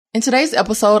In today's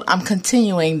episode, I'm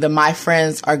continuing the My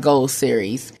Friends Are Goals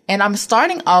series, and I'm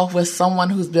starting off with someone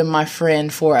who's been my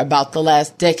friend for about the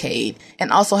last decade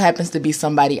and also happens to be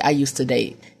somebody I used to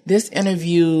date. This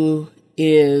interview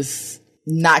is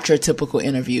not your typical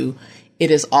interview.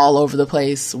 It is all over the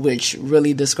place, which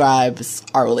really describes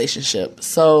our relationship.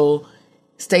 So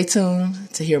stay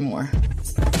tuned to hear more.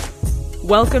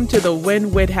 Welcome to the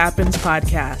When Wit Happens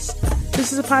podcast.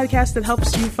 This is a podcast that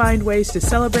helps you find ways to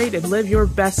celebrate and live your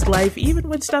best life even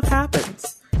when stuff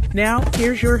happens. Now,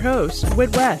 here's your host,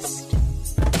 Whit West.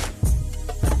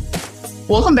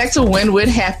 Welcome back to When Wit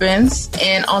Happens.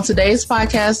 And on today's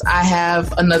podcast, I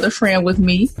have another friend with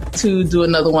me to do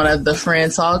another one of the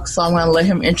friend talks. So I'm going to let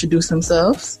him introduce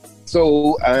himself.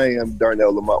 So I am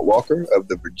Darnell Lamont Walker of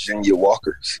the Virginia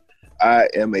Walkers. I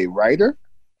am a writer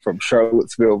from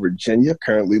Charlottesville, Virginia,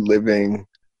 currently living...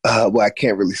 I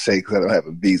can't really say because I don't have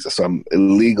a visa, so I'm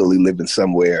illegally living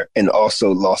somewhere, and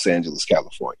also Los Angeles,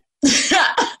 California.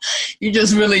 You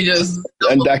just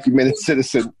undocumented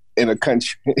citizen in a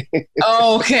country.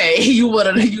 Okay, you are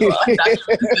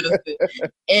undocumented citizen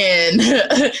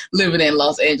and living in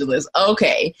Los Angeles.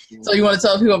 Okay, so you want to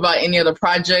tell people about any other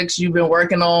projects you've been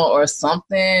working on or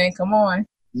something? Come on.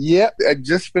 Yep, I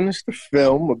just finished a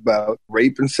film about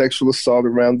rape and sexual assault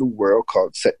around the world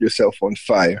called Set Yourself on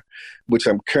Fire, which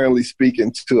I'm currently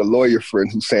speaking to a lawyer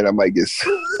friend who's saying I might get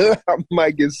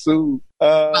sued.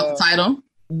 About the title?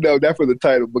 No, not for the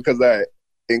title, because I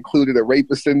included a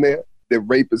rapist in there. The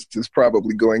rapist is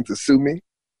probably going to sue me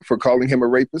for calling him a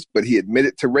rapist, but he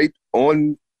admitted to rape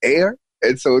on air.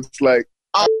 And so it's like,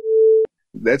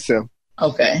 that's him.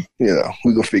 Okay. You know,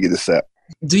 we're going to figure this out.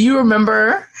 Do you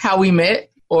remember how we met?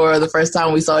 Or the first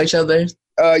time we saw each other?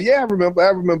 Yeah, I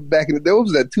remember back in the day. It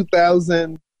was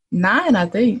 2009, I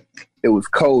think. It was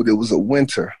cold. It was a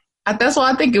winter. That's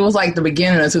why I think it was like the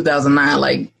beginning of 2009,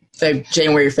 like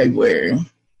January, February.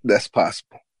 That's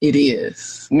possible. It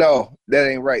is. No, that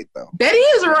ain't right, though. That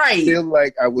is right. I feel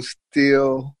like I was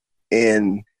still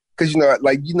in, because, you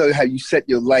know how you set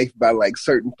your life by, like,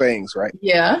 certain things, right?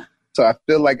 Yeah. So I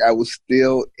feel like I was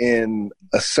still in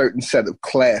a certain set of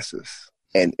classes.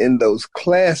 And in those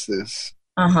classes,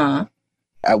 I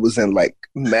was in like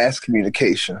mass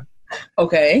communication.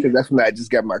 Okay. Because that's when I just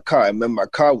got my car. I remember my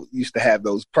car used to have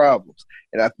those problems.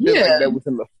 And I feel like that was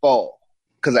in the fall.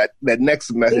 Because that next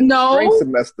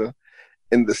semester,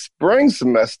 in the spring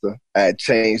semester, I had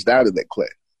changed out of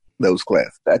those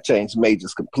classes. I changed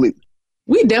majors completely.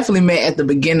 We definitely met at the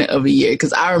beginning of a year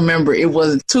because I remember it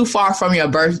wasn't too far from your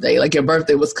birthday. Like your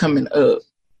birthday was coming up.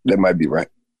 That might be right.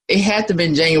 It had to have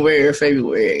been January or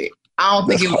February. I don't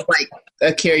think it was like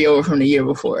a carryover from the year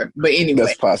before. But anyway.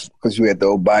 That's possible because you had the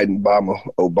old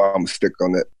Obama stick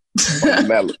on that.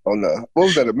 What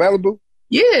was that, a Malibu?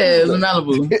 Yeah, it was a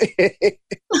Malibu.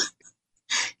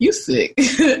 You sick.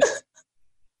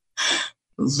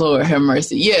 Lord have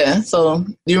mercy. Yeah, so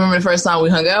do you remember the first time we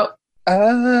hung out?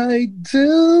 I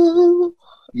do.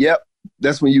 Yep.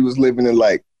 That's when you was living in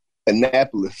like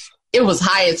Annapolis. It was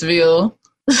Hyattsville.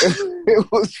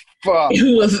 It was far.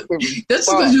 That's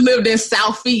because you lived in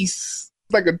Southeast.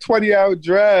 It's like a 20-hour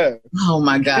drive. Oh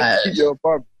my God.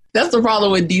 That's the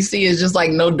problem with DC is just like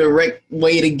no direct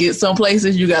way to get some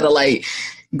places. You got to like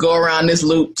go around this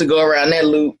loop to go around that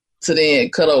loop to then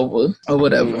cut over or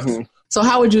whatever. Mm-hmm. So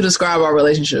how would you describe our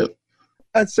relationship?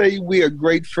 I'd say we are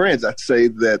great friends. I'd say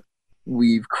that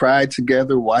we've cried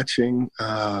together watching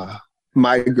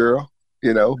My Girl,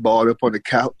 balled up on the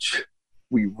couch.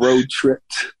 We road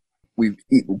tripped. We've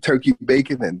eaten turkey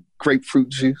bacon and grapefruit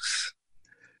juice.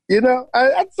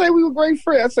 I'd say we were great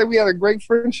friends. I'd say we had a great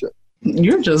friendship.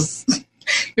 You're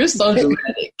so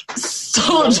dramatic.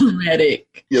 So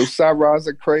dramatic. Your Sarahs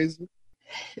are crazy.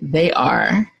 They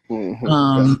are.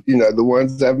 Mm-hmm. The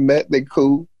ones I've met, they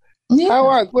cool.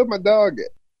 Yeah. Where my dog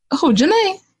at? Oh,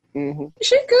 Janae. Mm-hmm.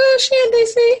 She good. She in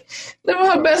DC. Living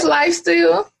her best life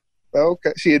still.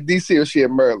 Okay. She in D.C. or she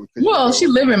in Maryland? Well, she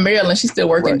live in Maryland. She's still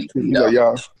working in D.C.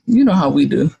 Y'all. You know how we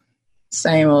do.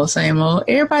 Same old, same old.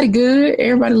 Everybody good.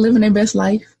 Everybody living their best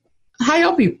life. How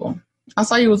your people? I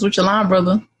saw you was with your line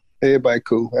brother. Everybody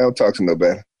cool. I don't talk to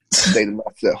nobody. Stay to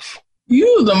myself.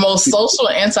 You the most social,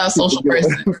 antisocial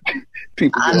person.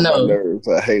 People get on my nerves.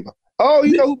 I hate them. Oh,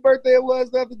 you know whose birthday it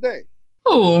was the other day?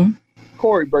 Who?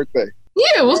 Corey's birthday.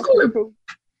 Yeah, it was Corey.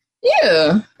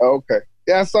 Yeah. Okay.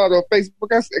 Yeah, I saw it on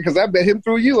Facebook because I met him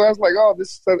through you. I was like, oh, this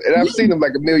is something. And I've seen him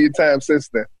like a million times since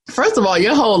then. First of all,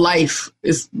 your whole life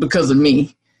is because of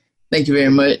me. Thank you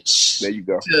very much. There you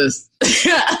go.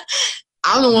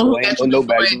 I'm the one who got you to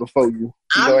join. Before you.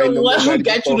 I'm the one who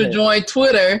got you to join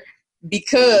Twitter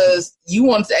because you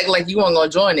wanted to act like you weren't going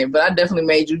to join it, but I definitely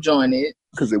made you join it.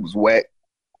 Because it was whack.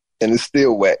 and it's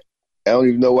still whack. I don't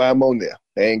even know why I'm on there.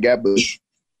 I ain't got but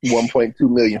 1.2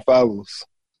 million followers.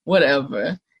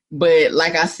 Whatever. But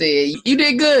like I said, you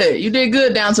did good. You did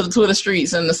good down to the Twitter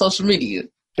streets and the social media.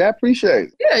 I appreciate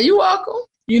it. Yeah, you're welcome.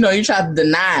 You tried to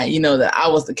deny, that I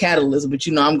was the catalyst, but,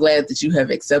 I'm glad that you have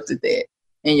accepted that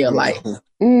in your life.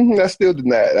 I still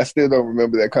deny it. I still don't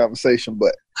remember that conversation,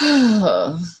 but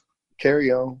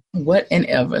carry on. What and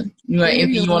ever. You got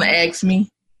anything you want to ask me?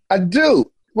 I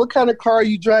do. What kind of car are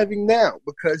you driving now?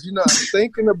 Because, I'm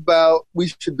thinking about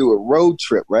we should do a road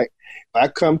trip, right? If I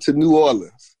come to New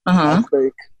Orleans, I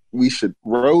think we should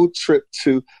road trip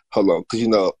to, hold on,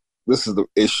 because, this is the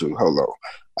issue. Hold on.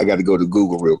 I got to go to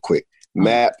Google real quick.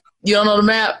 Map. You don't know the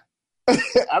map?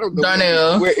 I don't know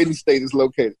Darnell. where any state is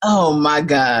located. Oh, my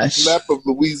gosh. Map of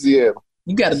Louisiana.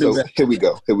 You got to do that. Here we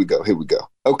go.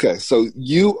 Okay, so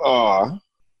you are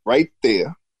right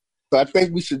there. So I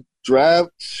think we should drive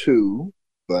to,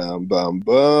 we can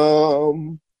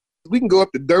go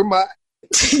up to Dermot.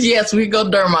 Yes, we can go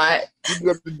Dermot. We can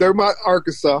go up to Dermot,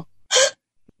 Arkansas.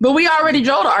 But we already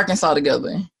drove to Arkansas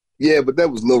together. Yeah, but that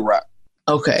was Little Rock.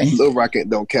 Okay. Little Rock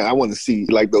don't count. I want to see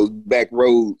like those back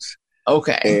roads.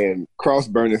 Okay. And cross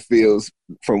burning fields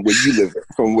from where you live,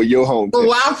 from where your home.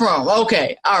 Where I'm from.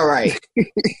 Okay. All right.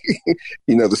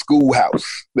 The schoolhouse,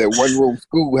 that one room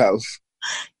schoolhouse.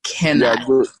 Cannot.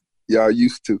 Y'all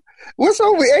used to. What's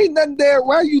over? Ain't nothing there.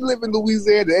 Why you live in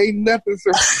Louisiana? Ain't nothing.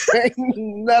 Ain't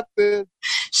nothing.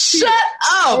 Shut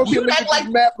up. You act like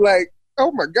map. Like,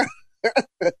 oh my God.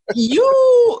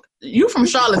 You from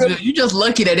Charlottesville. You just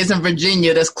lucky that it's in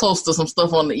Virginia. That's close to some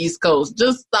stuff on the East Coast.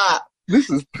 Just stop. This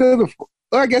is pitiful.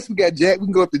 Well, I guess we got Jack. We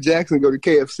can go up to Jackson, go to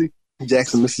KFC,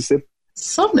 Jackson, Mississippi.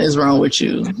 Something is wrong with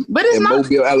you. But it's not.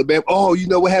 Mobile, Alabama. Oh, you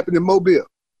know what happened in Mobile?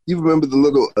 You remember the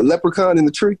little leprechaun in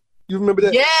the tree? You remember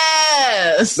that?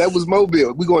 Yes. That was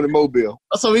Mobile. We going to Mobile.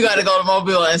 So we got to go to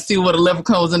Mobile and see what a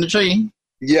leprechaun was in the tree.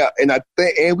 Yeah, and I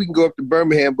think, and we can go up to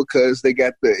Birmingham because they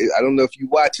got I don't know if you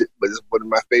watch it, but it's one of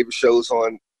my favorite shows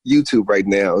on YouTube right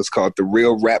now. It's called The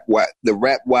Rap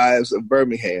Wives of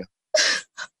Birmingham.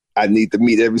 I need to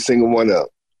meet every single one of them.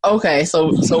 Okay,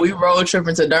 so we road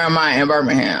tripping to Dermot and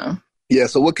Birmingham. Yeah,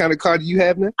 so what kind of car do you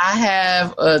have now? I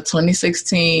have a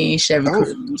 2016 Chevy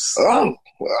Cruze. Oh,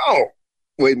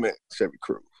 wait a minute, Chevy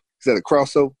Cruze. Is that a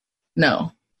crossover?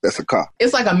 No. That's a car.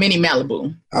 It's like a mini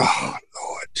Malibu. Oh,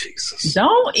 Lord Jesus.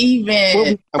 Don't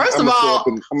even. First of all,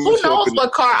 who knows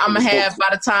what car I'm going to have by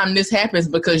the time this happens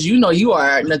because you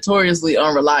are notoriously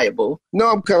unreliable. No,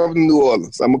 I'm coming to New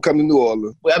Orleans. I'm going to come to New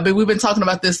Orleans. We've been talking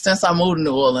about this since I moved to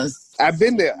New Orleans. I've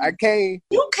been there. I came.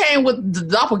 You came with the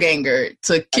doppelganger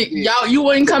to kick. Y'all, you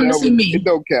wouldn't come to see me. It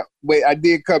don't count. Wait, I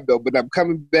did come though, but I'm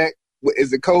coming back.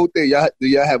 Is it cold there? Do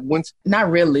y'all have winter?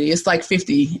 Not really. It's like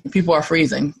 50. People are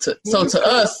freezing. So to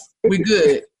us, we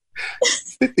good.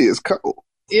 50 is cold.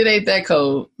 It ain't that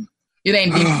cold. It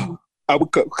ain't deep. I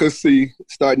would cause see,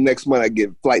 starting next month, I get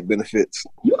flight benefits.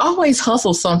 You always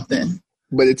hustle something.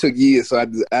 But it took years, so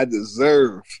I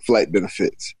deserve flight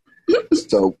benefits.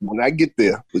 So when I get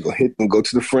there, we're gonna hit and go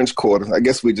to the French Quarter. I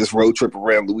guess we just road trip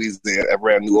around Louisiana,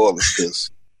 around New Orleans,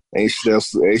 because ain't shit else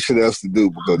to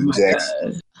do but go to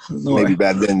Jackson. Maybe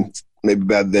by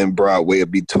then Broadway will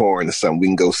be touring or something. We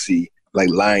can go see like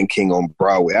Lion King on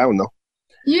Broadway. I don't know.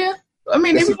 Yeah, I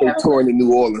mean they're touring in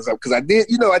New Orleans because I did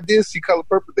see Color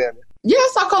Purple down there. Yeah, I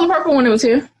saw Color Purple when it was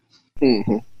here.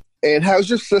 Mm-hmm. And how's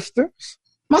your sisters?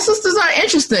 My sisters are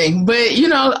interesting, but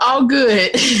all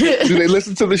good. Do they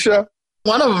listen to the show?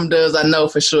 One of them does, I know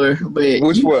for sure. But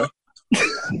which one?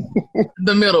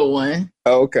 The middle one.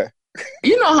 Oh, okay.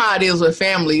 You know how it is with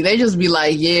family. They just be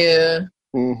like, yeah.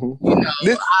 Mm-hmm.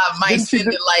 I might send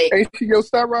it like. Ain't she your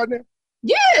star right now?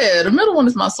 Yeah, the middle one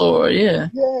is my sword. Yeah.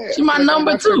 She my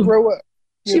number 2. Grow up.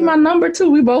 She my number 2.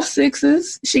 We both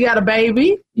 6s. She got a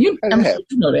baby. You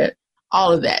know that.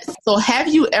 All of that. So, have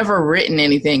you ever written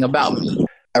anything about me?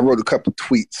 I wrote a couple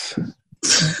tweets.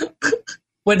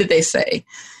 What did they say?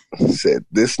 Said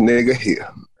this nigga here.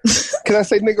 Can I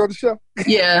say nigga on the show?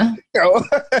 Yeah.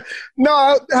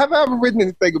 No, have I ever written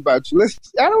anything about you? I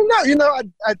don't know.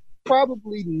 I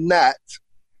probably not.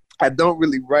 I don't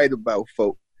really write about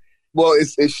folk. Well,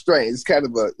 it's strange. It's kind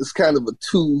of a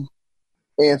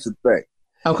 2-answer thing.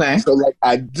 Okay. So like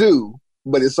I do,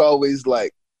 but it's always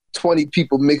like 20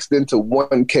 people mixed into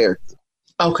one character.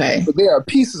 Okay. But there are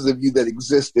pieces of you that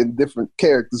exist in different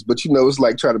characters, but it's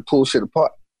like trying to pull shit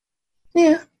apart.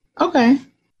 Yeah. Okay.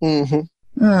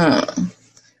 Mm-hmm.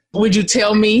 Would you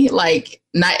tell me, like,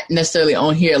 not necessarily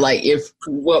on here, like if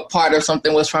what part of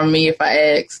something was from me if I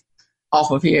asked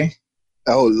off of here?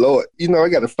 Oh, Lord. I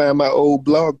got to find my old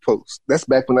blog post. That's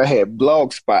back when I had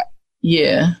Blogspot.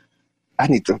 Yeah. I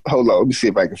need to hold on. Let me see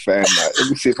if I can find that. Let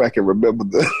me see if I can remember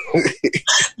the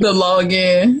the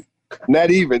login. Not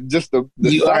even just the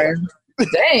sign.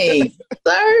 Dang,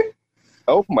 sir.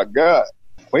 Oh my God!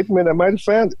 Wait a minute, I might have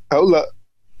found it. Hold up.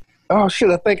 Oh shit!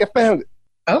 I think I found it.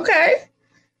 Okay.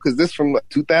 Because this from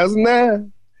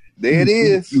 2009. There it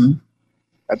is. Mm-hmm.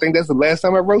 I think that's the last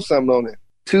time I wrote something on it.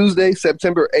 Tuesday,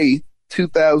 September 8th,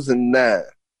 2009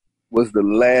 was the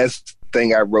last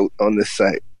thing I wrote on this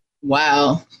site.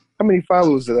 Wow. How many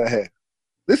followers did I have?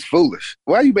 This foolish.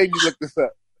 Why you make me look this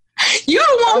up? You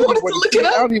the one who wanted to look it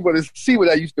up. I don't even want to see what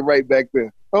I used to write back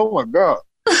then. Oh my God.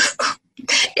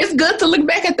 It's good to look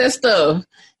back at that stuff.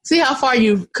 See how far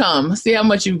you've come. See how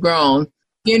much you've grown.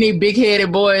 Skinny,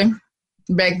 big-headed boy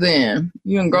back then.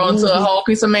 You done grown to a whole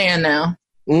piece of man now.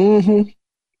 Mm-hmm.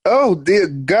 Oh, dear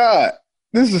God.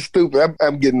 This is stupid.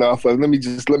 I'm getting off of it.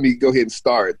 Let me go ahead and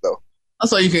start it, though.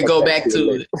 So you can go back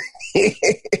to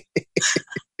it.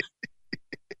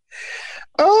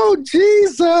 Oh,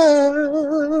 Jesus.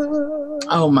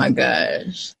 Oh, my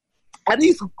gosh. I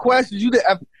need some questions.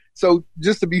 So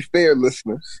just to be fair,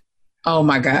 listeners. Oh,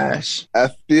 my gosh. I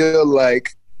feel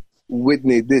like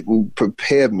Whitney didn't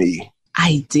prepare me.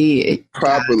 I did.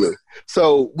 Properly. God.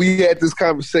 So we had this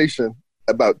conversation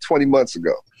about 20 months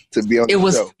ago to be on the show. It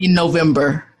was in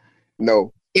November.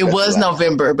 No. It was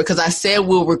November because I said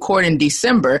we'll record in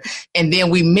December and then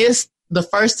we missed the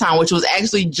first time, which was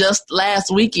actually just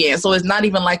last weekend. So it's not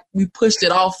even like we pushed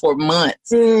it off for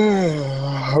months.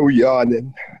 Oh,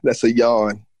 yawning. That's a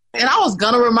yawn. And I was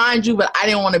going to remind you, but I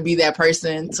didn't want to be that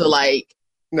person to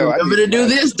remember to do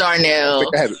this,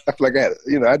 Darnell. I feel like I had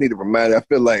I need a reminder. I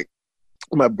feel like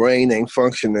my brain ain't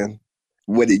functioning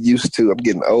what it used to. I'm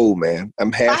getting old, man.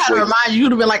 I'm halfway. I had to remind you,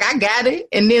 you'd have been like, I got it.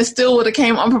 And then still would have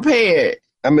came unprepared.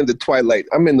 I'm in the twilight.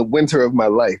 I'm in the winter of my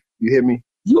life. You hear me?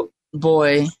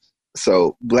 Boy.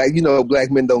 So black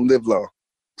men don't live long.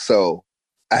 So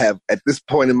I have, at this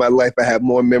point in my life, I have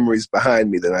more memories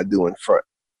behind me than I do in front.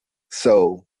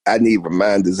 So I need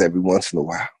reminders every once in a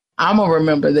while. I'm going to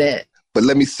remember that. But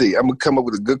let me see. I'm going to come up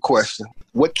with a good question.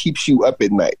 What keeps you up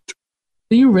at night?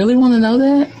 Do you really want to know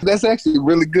that? That's actually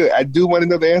really good. I do want to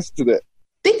know the answer to that.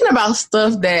 Thinking about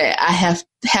stuff that I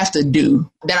have to do,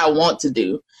 that I want to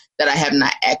do, that I have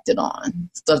not acted on,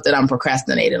 stuff that I'm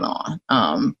procrastinating on.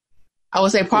 I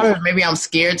would say part of it, maybe I'm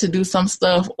scared to do some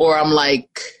stuff, or I'm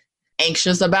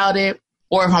anxious about it,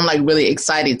 or if I'm really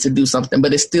excited to do something,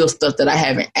 but it's still stuff that I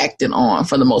haven't acted on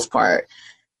for the most part.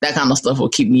 That kind of stuff will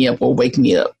keep me up or wake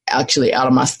me up actually out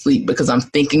of my sleep because I'm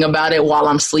thinking about it while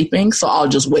I'm sleeping. So I'll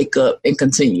just wake up and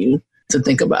continue to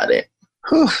think about it.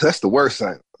 Whew, that's the worst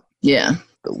thing. Yeah.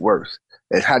 The worst.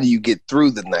 And how do you get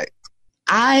through the night?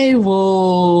 I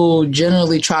will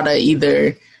generally try to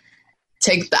either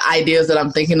take the ideas that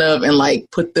I'm thinking of and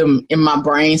put them in my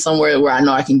brain somewhere where I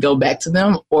know I can go back to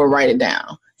them, or write it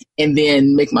down and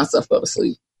then make myself go to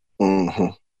sleep. Mm-hmm.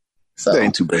 So that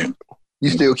ain't too bad.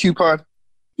 You still coupon?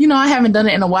 I haven't done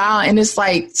it in a while, and it's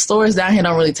stores down here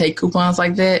don't really take coupons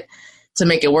like that to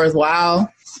make it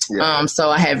worthwhile. Yeah.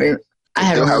 So I haven't.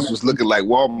 Your house was looking like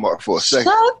Walmart for a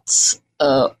second. Shut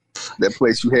up. That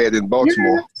place you had in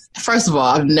Baltimore. Yeah. First of all,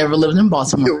 I've never lived in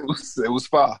Baltimore. It was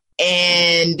far.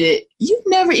 And you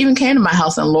never even came to my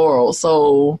house in Laurel.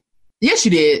 So, yes,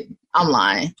 you did. I'm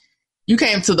lying. You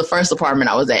came to the first apartment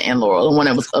I was at in Laurel, the one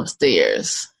that was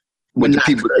upstairs. With the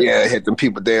people, had them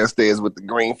people downstairs with the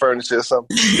green furniture or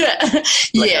something.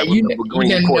 Yeah, you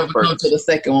didn't never come to the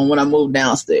second one when I moved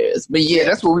downstairs. But yeah,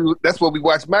 that's what we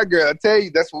watched. My girl, I tell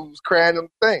you, that's what we was crying on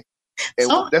the thing. And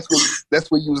that's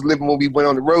where you was living when we went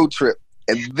on the road trip.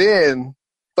 And then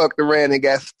fucked around and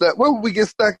got stuck. Where would we get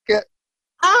stuck at?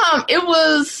 It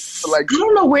was I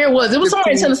don't know where it was. It was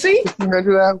somewhere in Tennessee.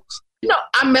 $1,500.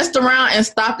 I messed around and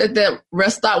stopped at that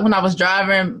rest stop when I was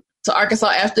driving to Arkansas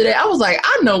after that. I was like,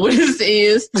 I know what this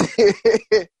is.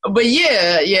 But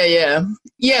yeah,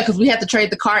 because we had to trade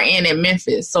the car in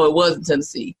Memphis, so it was in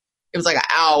Tennessee. It was an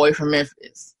hour away from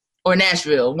Memphis or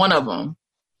Nashville, one of them.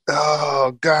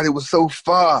 Oh God, it was so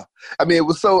far. I mean, it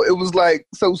was so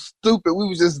stupid. We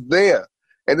was just there,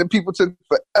 and then people took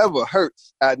forever.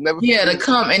 Hurts. I'd never. Yeah, to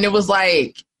come, and it was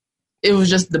it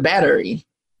was just the battery,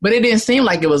 but it didn't seem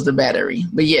like it was the battery.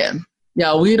 But yeah,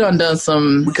 we done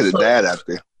some. We could have died out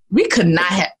there. We could not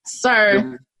have,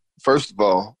 sir. First of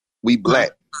all, we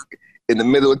black in the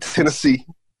middle of Tennessee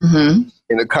in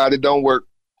a car that don't work.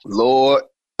 Lord,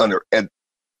 on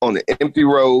the empty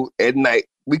road at night,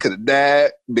 we could have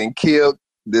died, been killed,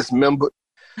 dismembered.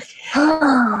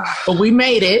 But we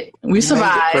made it. We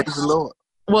survived. Praise the Lord.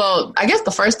 Well, I guess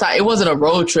the first time it wasn't a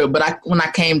road trip, but when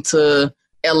I came to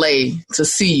LA to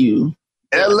see you.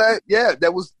 LA, yeah,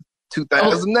 that was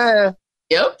 2009.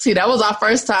 Yep. See, that was our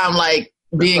first time, like,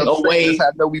 being away.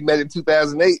 I know we met in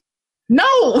 2008.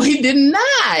 No, we did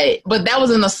not. But that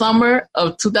was in the summer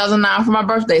of 2009 for my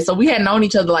birthday. So we had known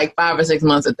each other like 5 or 6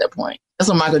 months at that point. That's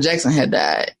when Michael Jackson had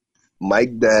died.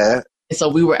 Mike died. And so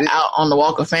we were out on the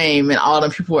Walk of Fame and all the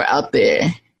people were out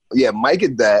there. Yeah, Mike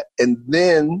had died. And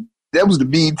then that was the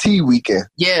BET weekend.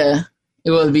 Yeah,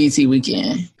 it was BET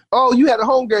weekend. Oh, you had a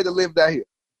homegirl that lived out here.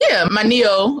 Yeah, my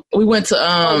Neo. We went to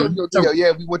we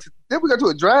went to. Then we got to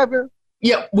a drive-in.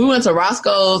 Yep, we went to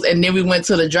Roscoe's and then we went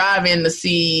to the drive-in to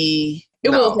see. It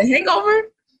was The Hangover.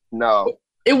 No,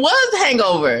 it was The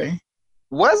Hangover.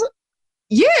 Was it?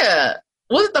 Yeah,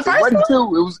 was it the first one?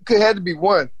 Two. It had to be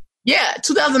one. Yeah,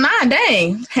 2009.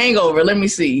 Dang, Hangover. Let me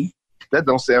see. That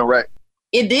don't sound right.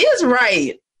 It is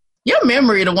right. Your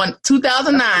memory, the one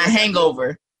 2009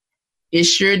 Hangover. It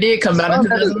sure did come out in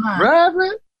 2009.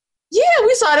 Drive-in? Yeah,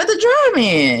 we saw it at the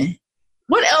drive-in.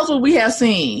 What else would we have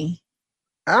seen?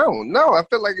 I don't know. I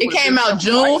feel like it came out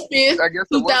June 5th,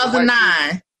 2009.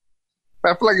 I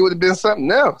feel like it would have been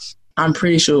something else. I'm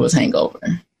pretty sure it was Hangover.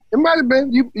 It might have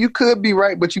been. You could be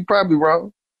right, but you're probably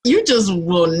wrong. You just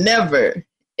will never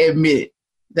admit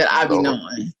that I be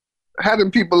knowing. How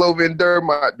them people over in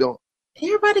Dermot doing?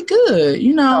 Everybody good,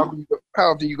 you know.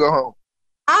 How often you go home?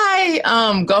 I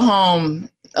go home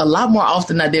a lot more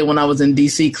often than I did when I was in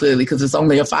D.C., clearly, because it's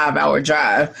only a 5-hour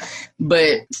drive.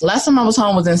 But last time I was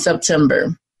home was in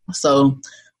September. So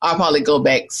I'll probably go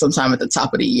back sometime at the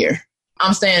top of the year.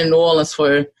 I'm staying in New Orleans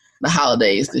for the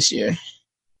holidays this year.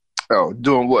 Oh,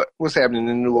 doing what? What's happening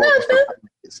in New Orleans?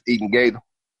 It's eating gator.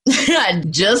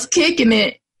 Just kicking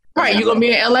it. Right, you going to be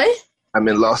in L.A.? I'm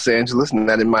in Los Angeles,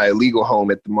 not in my illegal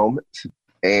home at the moment.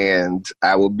 And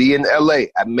I will be in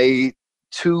L.A. I made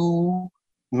 2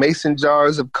 mason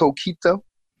jars of coquito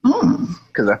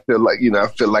because I feel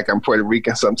like I'm Puerto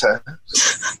Rican sometimes.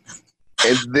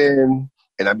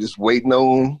 and I'm just waiting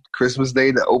on Christmas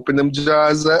Day to open them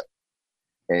jars up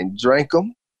and drink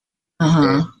them.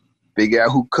 And figure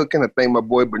out who cooking. I think my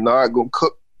boy Bernard gonna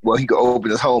cook. Well, he can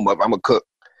open his home up. I'm gonna cook.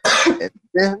 And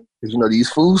then, these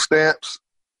food stamps.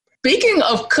 Speaking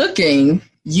of cooking,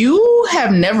 you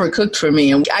have never cooked for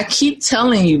me. And I keep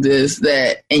telling you this,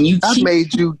 I've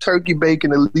made you turkey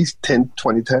bacon at least 10,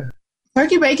 20 times.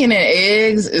 Turkey bacon and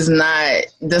eggs is not,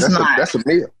 that's a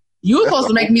meal. You were supposed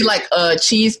to make me like a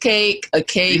cheesecake, a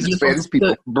cake.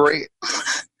 Bread.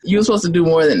 You were supposed to do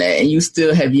more than that, and you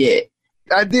still have yet.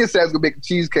 I did say I was going to make a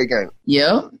cheesecake, ain't it?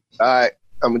 Yep. All right,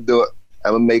 I'm going to do it.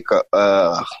 I'm going to make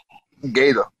a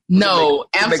gator. No,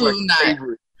 absolutely not.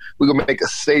 We're going to make a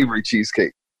savory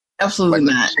cheesecake. Absolutely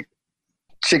not.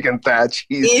 Chicken thigh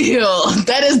cheese. Ew,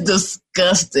 that is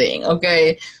disgusting,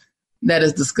 okay? That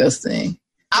is disgusting.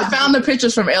 I found the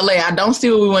pictures from LA. I don't see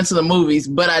when we went to the movies,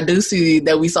 but I do see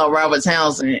that we saw Robert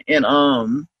Townsend in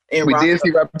we did see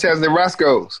Robert Townsend in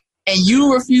Roscoe's. And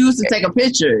you refused to take a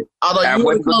picture, although you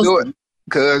were close. Do it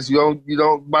because you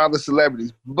don't bother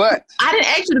celebrities. But I didn't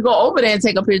ask you to go over there and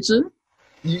take a picture.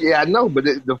 Yeah, I know, but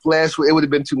the flash, it would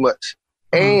have been too much.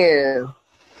 And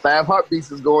 5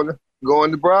 Heartbeats is going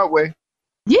to Broadway.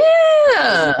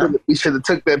 Yeah. We should have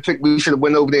took that pic. We should have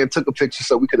went over there and took a picture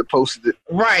so we could have posted it.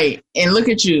 Right. And look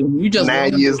at you. You just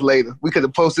 9 years later. We could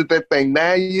have posted that thing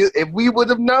 9 years. If we would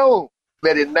have known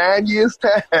that in 9 years'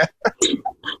 time,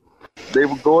 they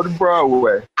were going to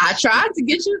Broadway. I tried to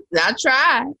get you. I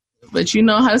tried. But you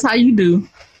know that's how you do.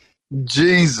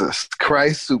 Jesus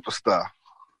Christ superstar.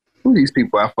 Who are these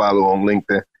people I follow on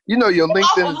LinkedIn? You know your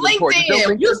LinkedIn is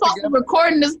important. You're supposed to be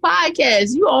recording this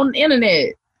podcast. You on the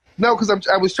internet. No, because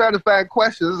I was trying to find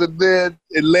questions, and then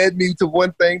it led me to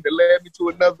one thing that led me to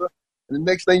another. And the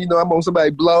next thing you know, I'm on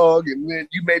somebody's blog, and then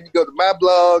you made me go to my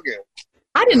blog. And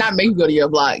I did not make you go to your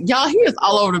blog. Y'all, he is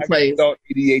all over the place.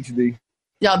 ADHD.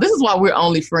 Y'all, this is why we're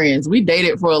only friends. We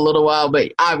dated for a little while,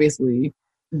 but obviously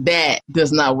that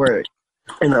does not work.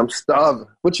 And I'm starving.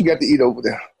 What you got to eat over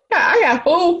there? I got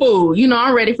food. You know,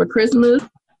 I'm ready for Christmas.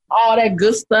 All that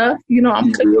good stuff. You know,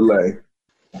 I'm cooking. Real lame.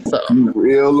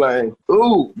 Real lame.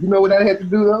 Ooh, you know what I had to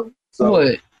do though? So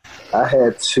what? I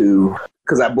had to,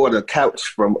 because I bought a couch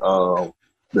from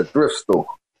the thrift store.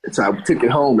 So I took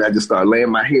it home and I just started laying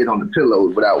my head on the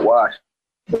pillows without washing.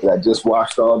 But I just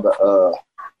washed all the,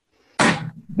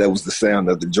 that was the sound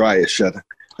of the dryer shutting.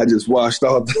 I just washed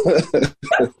all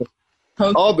the,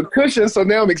 all the cushions. So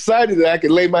now I'm excited that I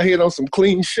can lay my head on some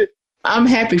clean shit. I'm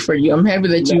happy for you. I'm happy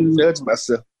that you judge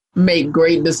myself. Make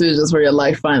great decisions for your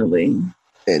life finally.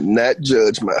 And not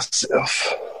judge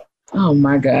myself. Oh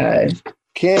my God.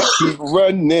 Can't keep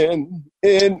running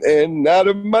in and out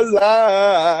of my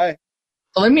life.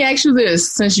 So let me ask you this,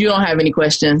 since you don't have any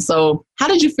questions. So how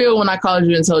did you feel when I called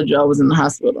you and told you I was in the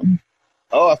hospital?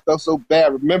 Oh, I felt so bad. I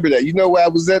remember that. You know where I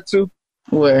was at too?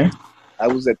 Where? I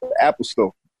was at the Apple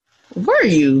store. Were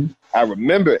you? I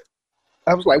remember it.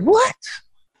 I was like, what?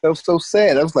 That was so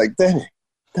sad. I was like, dang,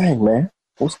 man,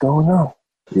 what's going on?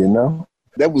 You know?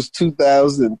 That was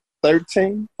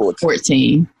 2013?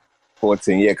 14,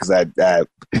 yeah, because I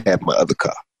had my other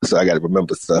car. So I got to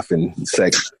remember stuff in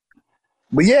seconds.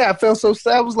 But yeah, I felt so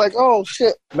sad. I was like, oh,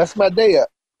 shit, messed my day up.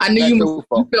 I knew you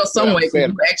felt some way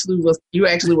because you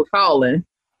actually were calling.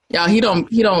 Y'all, he don't.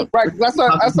 Right,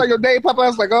 I saw your day pop up. I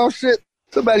was like, oh, shit,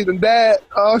 somebody done died.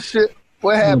 Oh, shit,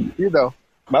 what happened? You know,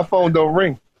 my phone don't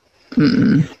ring.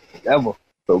 Ever.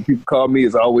 So people call me,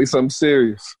 it's always something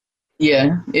serious.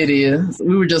 Yeah, it is.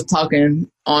 We were just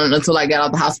talking on until I got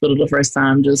out the hospital the first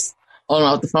time, just on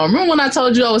off the phone. Remember when I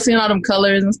told you I was seeing all them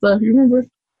colors and stuff? You remember?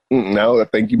 No, I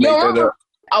think you made that up.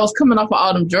 I was coming off of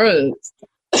all them drugs.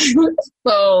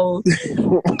 So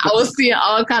I was seeing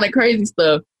all kind of crazy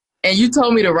stuff. And you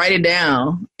told me to write it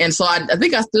down. And so I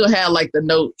think I still had like the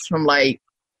notes from like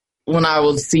when I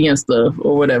was seeing stuff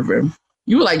or whatever.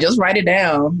 You were like, just write it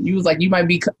down. You was like, you might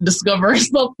be discovering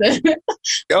something.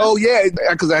 Oh, yeah,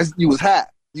 because you was hot.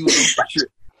 You was on shit.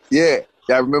 Yeah,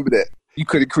 I remember that. You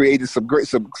could have created some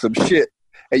shit.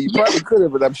 And you probably could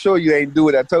have, but I'm sure you ain't do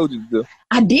what I told you to do.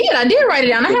 I did write it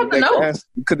down. I have the notes.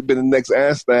 You could have been the next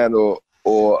Einstein or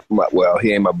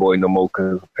he ain't my boy no more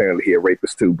because apparently he a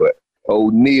rapist too, but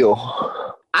O'Neal.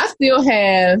 I still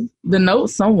have the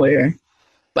notes somewhere,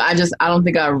 but I don't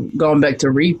think I've gone back to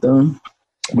read them.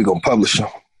 We're going to publish them.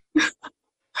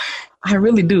 I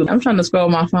really do. I'm trying to scroll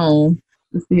my phone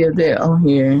to see if they're on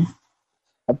here.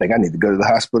 I think I need to go to the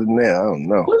hospital now. I don't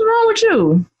know. What's wrong with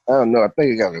you? I don't know. I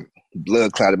think I got a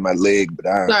blood clot in my leg, but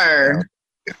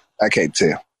I can't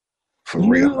tell. For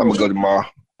real. I'm going to go tomorrow.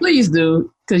 Please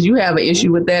do, because you have an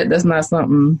issue with that. That's not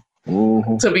something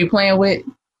to be playing with.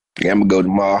 Yeah, I'm going to go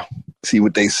tomorrow. See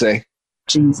what they say.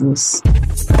 Jesus.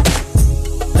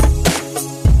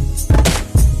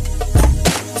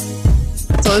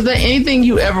 So is there anything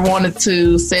you ever wanted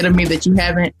to say to me that you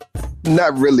haven't?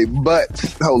 Not really, but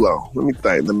hold on. Let me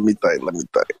think.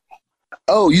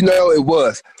 Oh, you know, it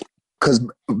was. Because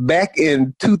back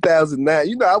in 2009,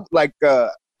 you know,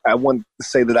 I wanted to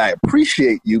say that I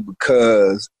appreciate you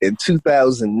because in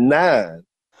 2009,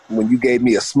 when you gave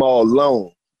me a small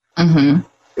loan,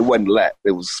 it wasn't a lot.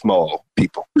 It was small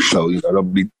people. So, you know,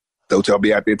 don't y'all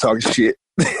be out there talking shit.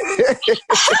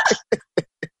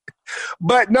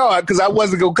 But no, because I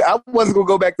wasn't gonna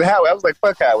go back to Howard. I was like,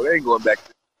 fuck Howard, I ain't going back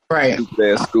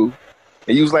to school.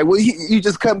 And you was like, well, you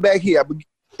just come back here,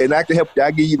 and I can help you.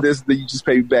 I give you this, then you just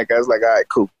pay me back. I was like, all right,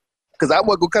 cool. Because I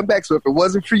wasn't gonna come back. So if it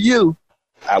wasn't for you,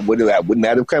 I would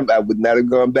not have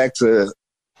gone back to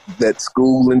that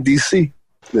school in DC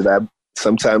that I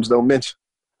sometimes don't mention.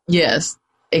 Yes,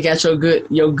 it got your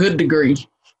good degree.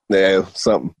 Yeah,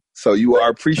 something. So you are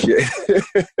appreciated.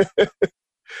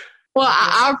 Well,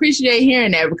 I appreciate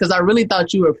hearing that because I really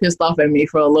thought you were pissed off at me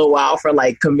for a little while for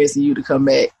like convincing you to come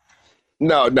back.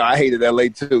 No, I hated LA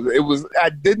too. I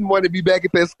didn't want to be back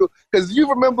at that school because you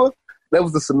remember that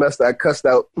was the semester I cussed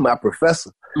out my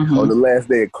professor on the last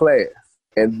day of class,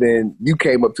 and then you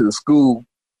came up to the school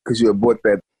because you had bought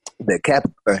that cap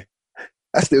thing.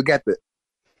 I still got that.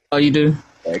 Oh, you do?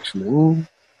 Actually,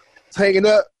 it's hanging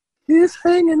up. It's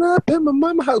hanging up in my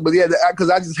mama's house. But yeah, because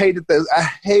I just hated that. I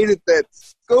hated that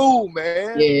school,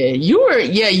 man. Yeah,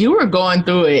 you were going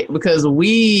through it because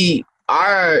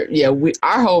our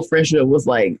whole friendship was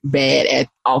like bad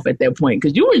off at that point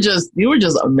because you were just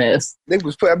a mess.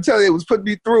 I'm telling you, it was putting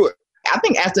me through it. I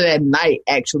think after that night,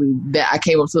 actually, that I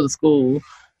came up to the school,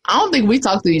 I don't think we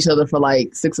talked to each other for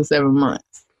like 6 or 7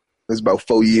 months. It was about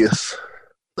 4 years.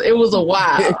 It was a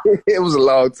while. It was a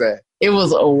long time. It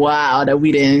was a while that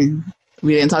we didn't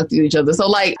talk to each other. So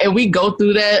like, if we go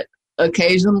through that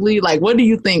occasionally, like, what do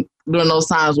you think during those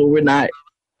times where we're not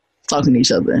talking to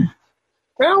each other?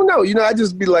 I don't know. You know, I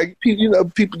just be like,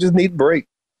 people just need a break,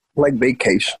 like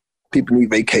vacation. People need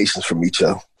vacations from each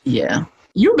other. Yeah,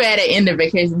 you bad at ending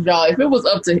vacations, y'all. If it was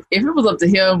up to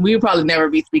him, we would probably never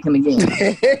be speaking again.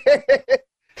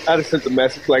 I just sent a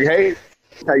message like, "Hey,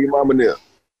 how your mama now?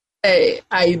 Hey,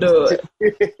 how you doing?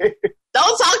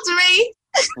 Don't talk to me.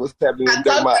 What's happening in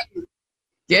Denmark?"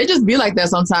 Yeah, it just be like that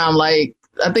sometimes. Like,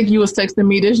 I think you was texting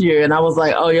me this year, and I was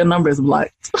like, "Oh, your number is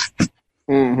blocked."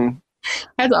 I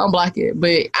had to unblock it, but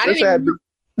I didn't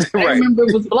remember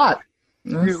it was blocked.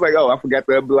 He was like, "Oh, I forgot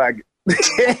to unblock it."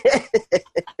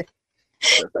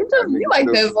 It just be like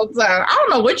that sometimes. I don't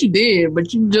know what you did, but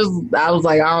I was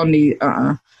like, I don't need,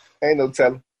 Ain't no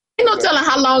telling. Ain't no telling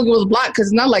how long it was blocked because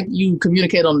it's not like you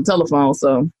communicate on the telephone,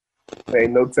 so.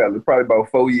 Ain't no telling. Probably about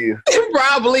 4 years.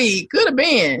 Probably. Could have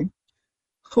been.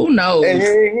 Who knows?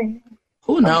 Hey,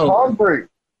 Who I'm knows? hungry.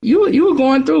 You were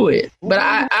going through it, but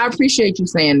I appreciate you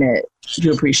saying that.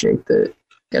 You appreciate that.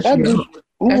 That's I your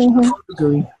do.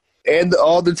 degree. And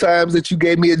all the times that you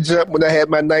gave me a jump when I had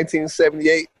my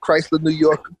 1978 Chrysler New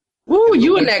Yorker. Ooh,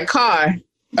 you in that car.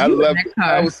 I You in love that it.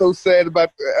 car. I was so sad about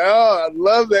that. Oh, I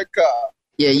love that car.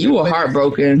 Yeah, you were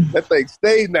heartbroken. That thing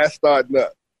stayed not starting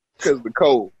up because of the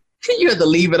cold. You had to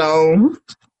leave it on.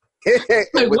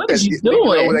 Like, what is you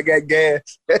doing? When I got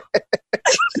gas.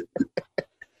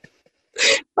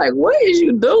 Like, what is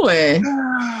you doing?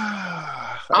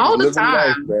 All the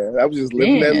time. Life, man. I was just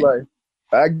living that life.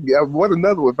 I want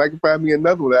another one. If I can find me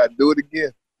another one, I'd do it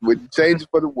again. Wouldn't change it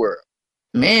for the world.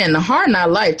 Man, the hard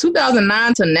not life.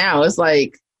 2009 to now, it's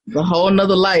like a whole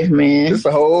nother life, man. It's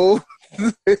a whole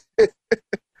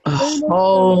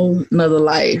Nother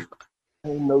life.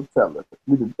 ain't no telling.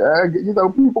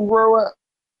 People grow up.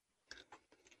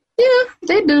 Yeah,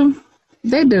 they do.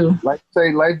 They do. Like you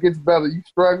say, life gets better. You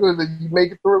struggle, then you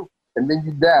make it through, and then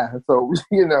you die. So,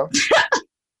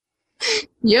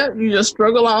 Yep, you just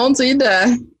struggle on till you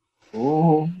die.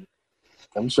 Mm-hmm.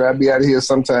 I'm sure I'll be out of here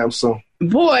sometime soon.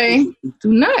 Boy,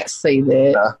 do not say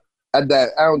that. Nah, I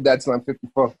don't die till I'm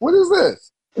 54. What is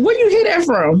this? Where you hear that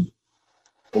from?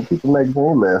 When people make me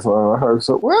laugh, I heard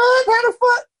so. What? How the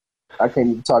fuck? I can't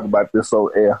even talk about this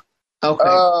on air. Okay.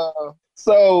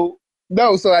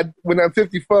 When I'm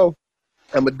 54,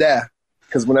 I'm going to die.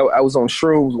 Because when I was on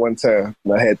shrooms one time,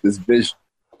 and I had this vision,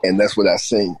 and that's what I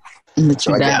seen.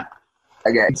 So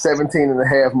I got 17 and a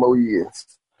half more years.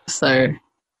 Sir.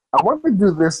 I want to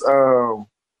do this.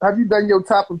 Have you done your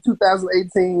top of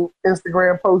 2018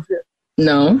 Instagram post yet?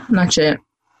 No, not yet.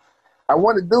 I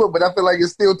want to do it, but I feel like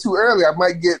it's still too early. I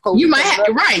might get You might have,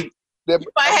 right. You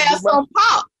might have some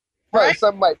pop. Right,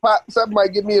 something might pop. Something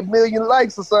might give me 1 million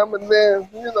likes or something, and then,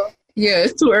 Yeah,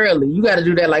 it's too early. You got to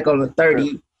do that like on the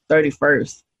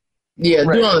 31st. Yeah,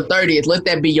 right. Do it on the 30th. Let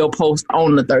that be your post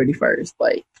on the 31st.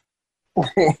 Like,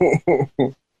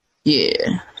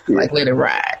 yeah, like let it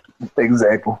ride.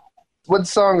 Exactly. What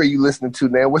song are you listening to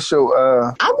now? What's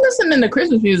your I'm listening to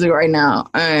Christmas music right now,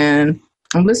 and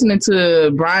I'm listening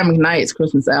to Brian McKnight's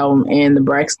Christmas album and the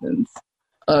Braxtons,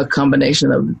 a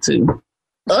combination of the two.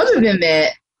 Other than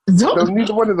that,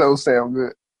 neither one of those sound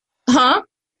good. Huh?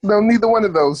 No, neither one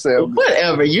of those sound good.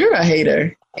 Whatever, you're a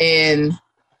hater.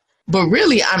 But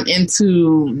really, I'm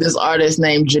into this artist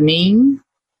named Janine,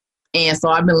 and so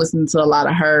I've been listening to a lot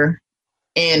of her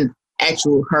and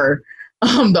actual her,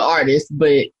 the artist,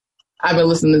 but I've been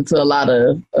listening to a lot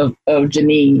of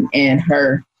Janine and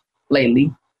her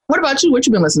lately. What about you? What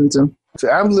you been listening to? So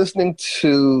I'm listening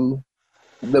to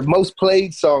the most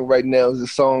played song right now is a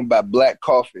song by Black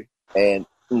Coffee and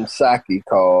Umsaki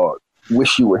called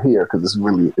 "Wish You Were Here" because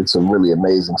it's a really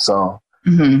amazing song.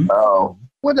 Mm-hmm.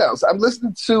 What else? I'm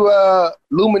listening to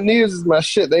Lumineers is my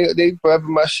shit. They forever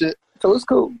my shit. So it's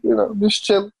cool, just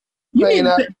chilling.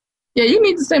 You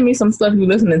need to send me some stuff you're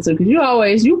listening to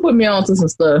because you put me on to some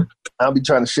stuff. I'll be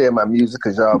trying to share my music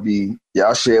because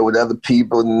y'all share with other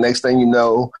people. And the next thing you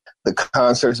know, the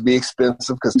concerts be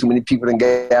expensive because too many people done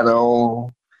got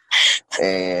on.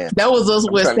 And that was us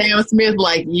with Sam Smith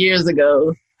like years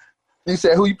ago. You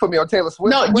said who you put me on Taylor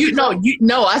Swift?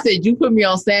 No, I said you put me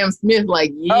on Sam Smith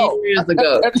like years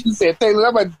ago. You said Taylor.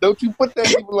 I'm like, don't you put that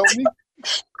people on me?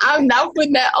 I'm not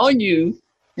putting that on you.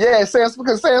 Yeah,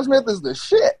 because Sam Smith is the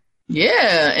shit.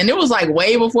 Yeah, and it was like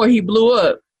way before he blew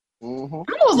up. Mm-hmm.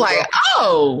 I was like,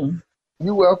 oh.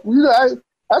 You welcome.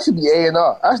 I should be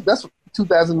A&R. That's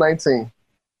 2019.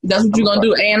 That's what you're going to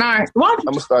do, A&R? I'm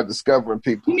going to start discovering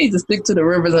people. You need to stick to the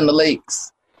rivers and the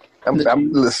lakes. Listen,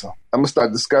 I'm going to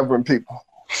start discovering people.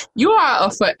 You are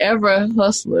a forever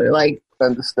hustler. Like,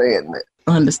 understand it.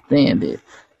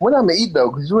 What I'm going to eat, though,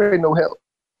 because you ain't no help.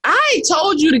 I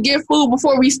told you to get food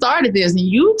before we started this, and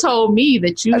you told me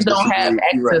that you don't have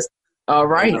access. Right. All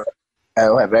right. I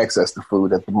don't have access to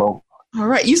food at the moment. All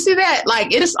right. You see that?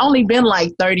 Like, it has only been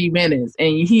like 30 minutes,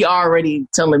 and he already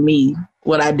telling me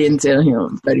what I didn't tell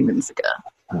him 30 minutes ago.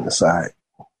 I'm sorry.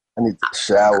 I need to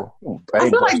shower. I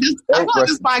feel like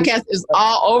this podcast is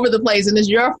all over the place, and it's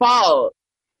your fault.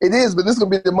 It is, but this is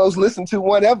going to be the most listened to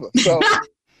one ever. So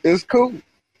it's cool.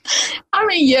 I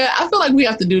mean, yeah, I feel like we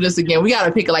have to do this again. We got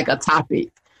to pick like a topic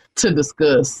to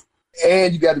discuss.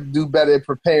 And you got to do better at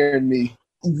preparing me.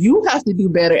 You have to do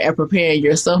better at preparing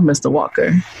yourself, Mr.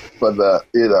 Walker. For the,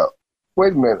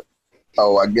 wait a minute.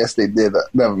 Oh, I guess they did.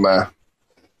 Never mind.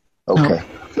 Okay.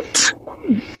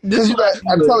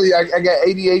 I'm telling you, I got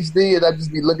ADHD and I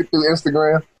just be looking through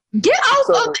Instagram. Get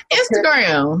off of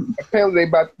Instagram. Apparently they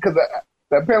about,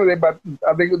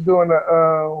 I think it was doing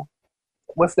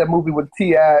what's that movie with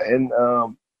T.I. and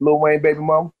Lil Wayne baby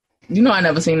mama? You know I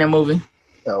never seen that movie.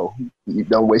 No, you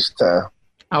don't waste your time.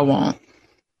 I won't.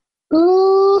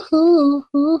 You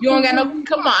don't got no.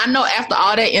 Come on, I know. After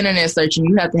all that internet searching,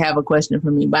 you have to have a question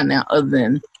for me by now. Other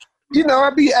than,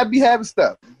 I'd be having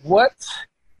stuff. What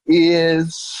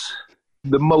is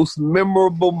the most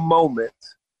memorable moment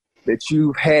that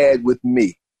you've had with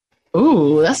me?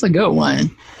 Ooh, that's a good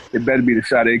one. It better be the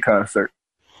Sade concert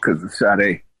because it's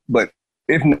Sade. But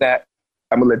if not,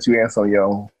 I'm gonna let you answer on your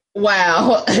own.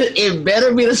 Wow, it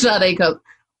better be the Sade concert.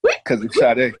 Because it's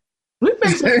Sade. We've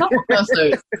been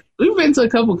to a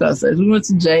couple concerts. We went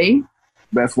to Jay.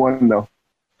 Best one though.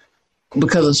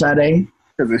 Because of Sade.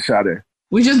 Because it's Sade.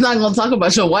 We're just not gonna talk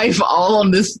about your wife all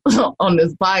on this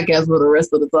podcast for the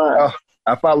rest of the time.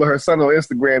 I follow her son on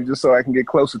Instagram just so I can get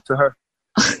closer to her.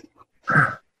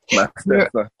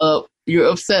 You're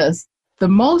obsessed. The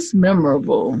most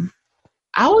memorable,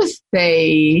 I would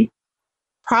say,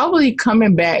 probably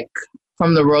coming back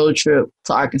from the road trip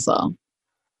to Arkansas,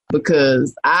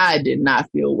 because I did not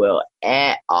feel well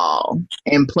at all,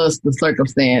 and plus the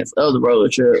circumstance of the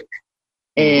road trip,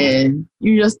 and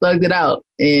you just thugged it out,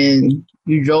 and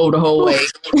you drove the whole way.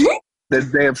 The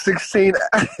damn 16,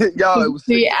 y'all, it was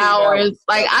 16 hours.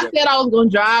 Like, I said I was going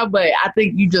to drive, but I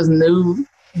think you just knew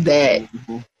that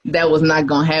that was not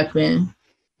going to happen.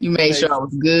 You made sure I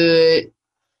was good.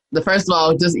 First of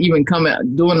all, just even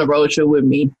doing the road trip with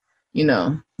me,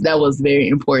 that was very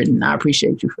important. I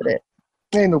appreciate you for that.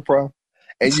 Ain't no problem.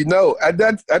 And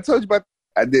I told you about,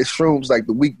 I did shrooms like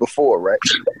the week before, right?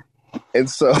 And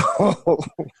so...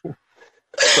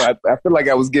 So I feel like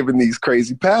I was given these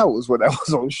crazy powers when I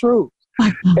was on shrooms.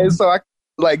 And so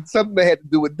something that had to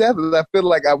do with death. And I feel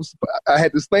like I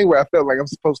had this thing where I felt like I'm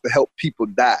supposed to help people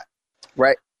die,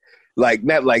 right? Like,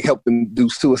 not like help them do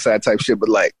suicide type shit, but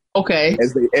like, okay,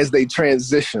 as they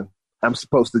transition, I'm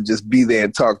supposed to just be there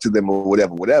and talk to them or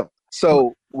whatever.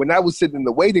 So when I was sitting in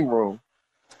the waiting room,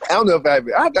 I don't know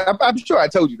if I'm sure I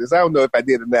told you this. I don't know if I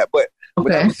did or not, but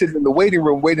when I was sitting in the waiting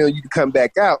room waiting on you to come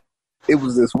back out, it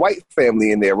was this white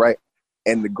family in there, right?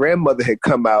 And the grandmother had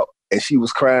come out and she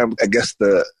was crying. I guess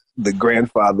the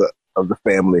grandfather of the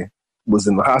family was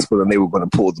in the hospital and they were going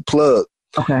to pull the plug.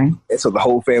 Okay. And so the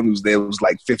whole family was there. It was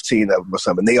like 15 of them or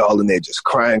something. They all in there just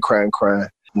crying.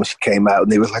 When she came out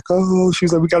and they was like, oh,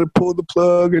 she's like, we got to pull the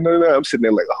plug. And I'm sitting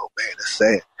there like, oh man, that's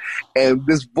sad. And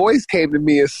this voice came to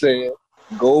me and said,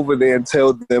 go over there and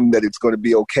tell them that it's going to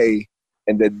be okay.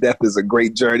 And that death is a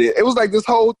great journey. It was like this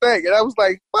whole thing. And I was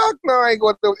like, fuck no, I ain't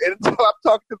going to do it. And so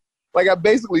I'm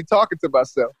basically talking to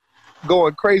myself,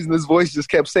 going crazy. And this voice just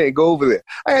kept saying, go over there.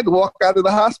 I had to walk out of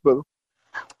the hospital.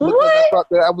 What?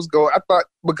 I thought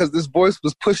because this voice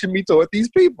was pushing me toward these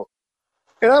people.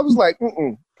 And I was like,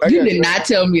 You did not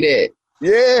tell me that.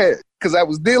 Yeah, because I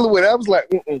was dealing with it. I was like,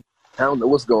 I don't know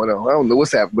what's going on. I don't know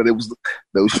what's happening. But it was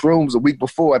those shrooms a week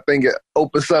before. I think it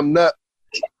opened something up.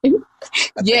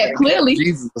 Yeah, clearly.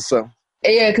 Jesus or something.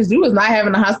 Yeah, because you was not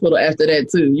having a hospital after that,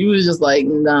 too. You was just like,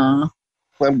 nah.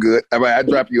 I'm good. All right, I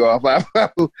drop you off. I'm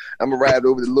going to ride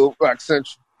over to Little Rock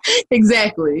Central.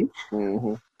 Exactly.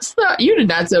 Mm-hmm. So you did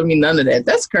not tell me none of that.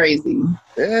 That's crazy.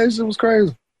 Yeah, it was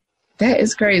crazy. That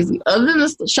is crazy. Other than the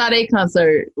Sade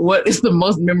concert, what is the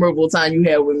most memorable time you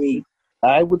had with me?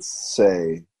 I would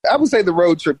say the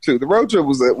road trip, too. The road trip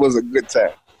was a good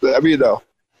time. I mean,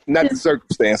 not the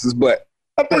circumstances, but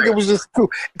I think it was just cool.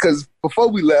 Because before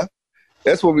we left,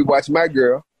 that's when we watched My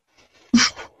Girl.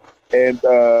 And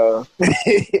I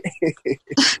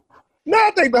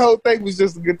think the whole thing was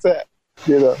just a good time.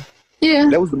 Yeah.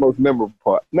 That was the most memorable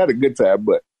part. Not a good time,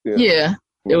 but yeah,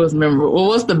 it was memorable. Well,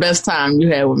 what's the best time you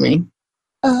had with me?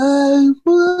 I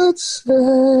would say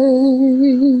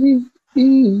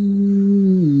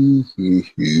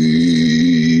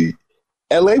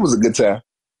LA was a good time.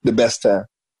 The best time.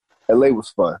 LA was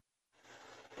fun.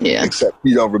 Yeah. Except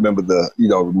you don't remember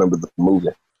the movie.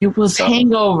 It was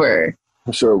Hangover.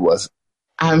 I'm sure it was.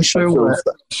 I'm sure it was.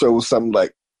 I'm sure it was something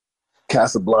like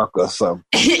Casablanca or something.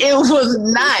 It was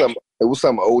not. It was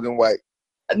something old and white.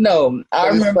 No, I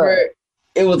remember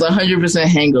it was 100%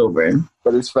 Hangover.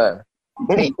 But it's fine.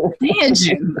 I can't stand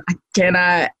you. I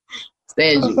cannot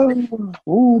stand you.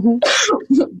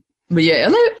 Mm-hmm. But yeah,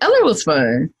 LA was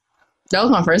fun. That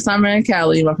was my first time in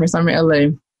Cali, my first time in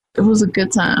LA. It was a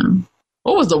good time.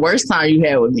 What was the worst time you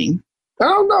had with me? I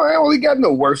don't know. I only got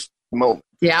no worst moment.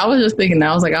 Yeah, I was just thinking that.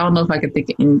 I was like, I don't know if I could think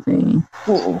of anything.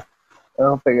 I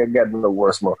don't think I got no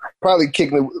worst moment. Probably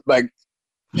kicking it, like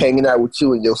hanging out with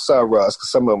you and your son, Ross,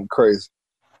 because some of them crazy.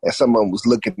 And some of them was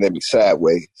looking at me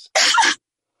sideways.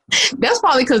 That's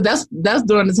probably because that's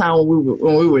during the time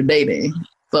when we were dating.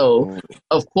 So,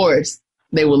 of course,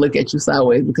 they would look at you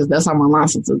sideways because that's how my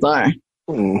licenses are.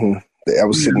 Mm-hmm. I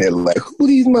was sitting there like, who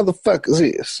these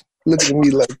motherfuckers is? Looking at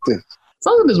me like this.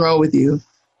 Something is wrong with you.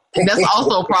 And that's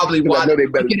also probably why they're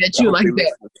looking at you like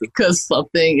that, because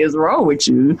something is wrong with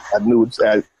you. I knew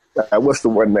what's the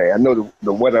one name? I know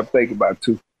the one I'm thinking about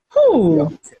too.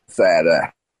 Who? Side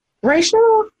eye.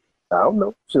 Rachel? I don't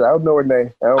know. Shit, I don't know her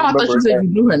name. I thought you said you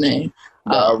knew her name.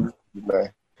 No,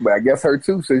 but I guess her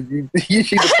too. So she's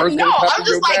the person. No, I'm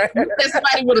just like, you said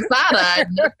somebody with a side eye.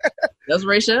 That's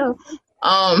Rachel.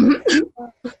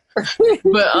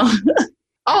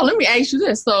 Let me ask you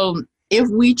this. So if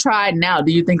we tried now,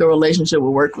 do you think a relationship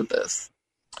would work with us?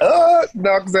 No,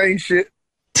 because I ain't shit.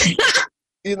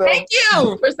 You know. Thank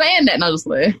you for saying that. No, just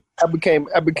like I became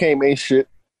ain't shit.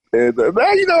 And, I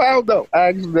don't know.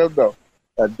 I just don't know.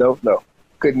 I don't know.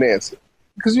 Couldn't answer.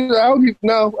 Because I don't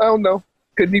know.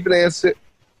 Couldn't even answer it.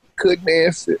 Couldn't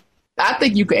answer it. I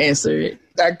think you could answer it.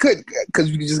 I could, because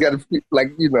you just got to,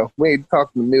 we ain't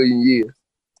talked in a million years.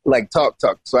 Like, talk.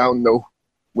 So I don't know.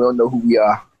 We don't know who we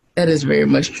are. That is very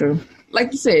much true.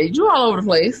 Like you said, you're all over the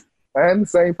place. I am the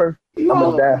same person. I'm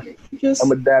going to die. I'm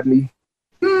going to die me.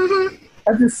 Mm-hmm.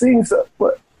 I just seen something.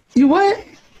 What? You what?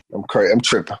 I'm crazy. I'm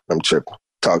tripping.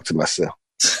 Talk to myself.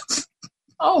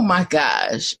 Oh, my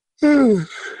gosh.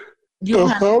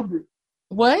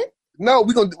 What? No,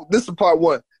 we're going to do this is part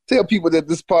one. Tell people that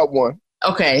this is part one.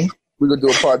 Okay. We're going to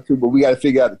do a part two, but we got to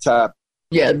figure out the time.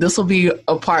 Yeah, this will be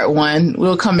a part one.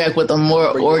 We'll come back with a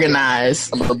more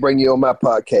organized. I'm going to bring you on my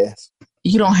podcast.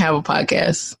 You don't have a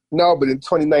podcast. No, but in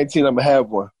 2019, I'm going to have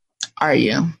one. Are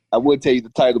you? I would tell you the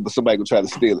title, but somebody will try to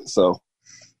steal it, so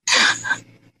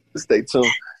stay tuned.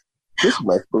 This is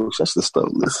my books. I should have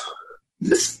stole this.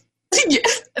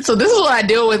 So this is what I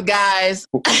deal with, guys,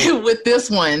 with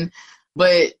this one.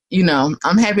 But,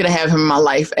 I'm happy to have him in my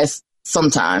life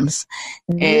sometimes.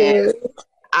 And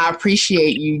I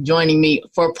appreciate you joining me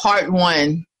for part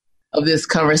one of this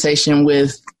conversation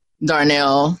with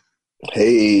Darnell.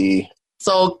 Hey.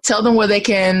 So tell them where they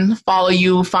can follow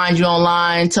you, find you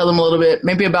online. Tell them a little bit,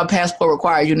 maybe about Passport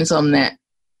Required. You can tell them that.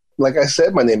 Like I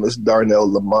said, my name is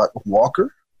Darnell Lamont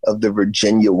Walker of the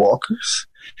Virginia Walkers.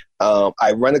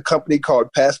 I run a company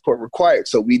called Passport Required.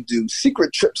 So we do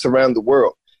secret trips around the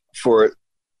world for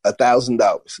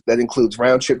 $1,000. That includes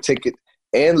round trip ticket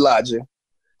and lodging.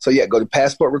 So yeah, go to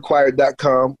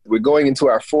passportrequired.com. We're going into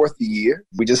our 4th year.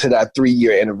 We just hit our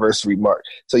 3-year anniversary mark.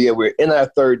 So yeah, we're in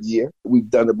our 3rd year. We've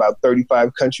done about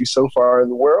 35 countries so far in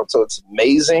the world. So it's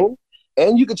amazing.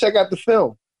 And you can check out the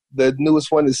film. The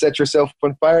newest one is Set Yourself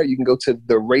on Fire. You can go to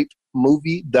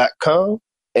therapemovie.com.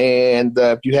 And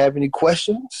if you have any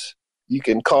questions, you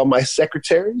can call my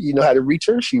secretary. You know how to reach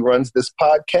her. She runs this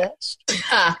podcast.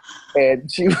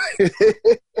 And she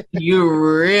You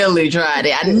really tried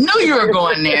it. I knew you were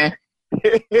going there.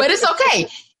 But it's okay.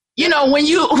 When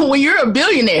you're a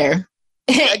billionaire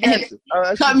and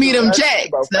cut me them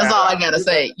checks, that's all I gotta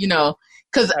say,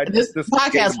 because this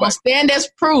podcast will stand as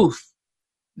proof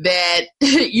that,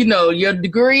 your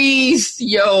degrees,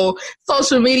 your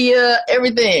social media,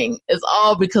 everything is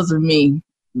all because of me.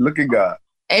 Look at God.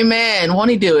 Amen.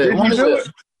 Won't he do it?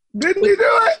 Didn't he do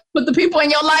it? But the people in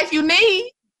your life you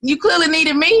clearly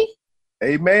needed me.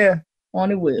 Amen.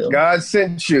 Won't he will. God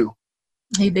sent you.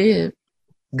 He did.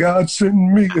 God sent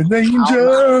me an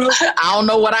angel. I don't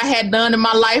know what I had done in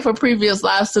my life or previous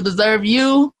lives to deserve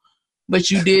you, but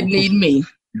you did need me.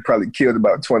 You probably killed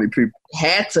about 20 people.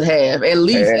 Had to have, at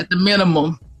least at the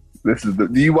minimum. Do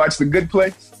you watch The Good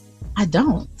Place? I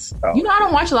don't. Oh. I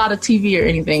don't watch a lot of TV or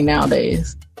anything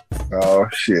nowadays. Oh,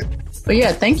 shit. But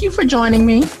yeah, thank you for joining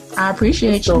me. I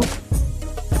appreciate you.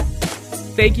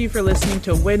 Thank you for listening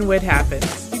to When Wit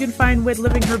Happens. You can find Wit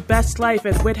living her best life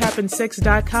at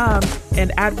withhappens6.com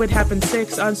and at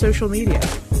withhappens6 on social media.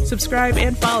 Subscribe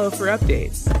and follow for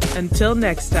updates. Until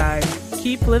next time,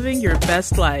 keep living your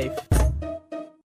best life.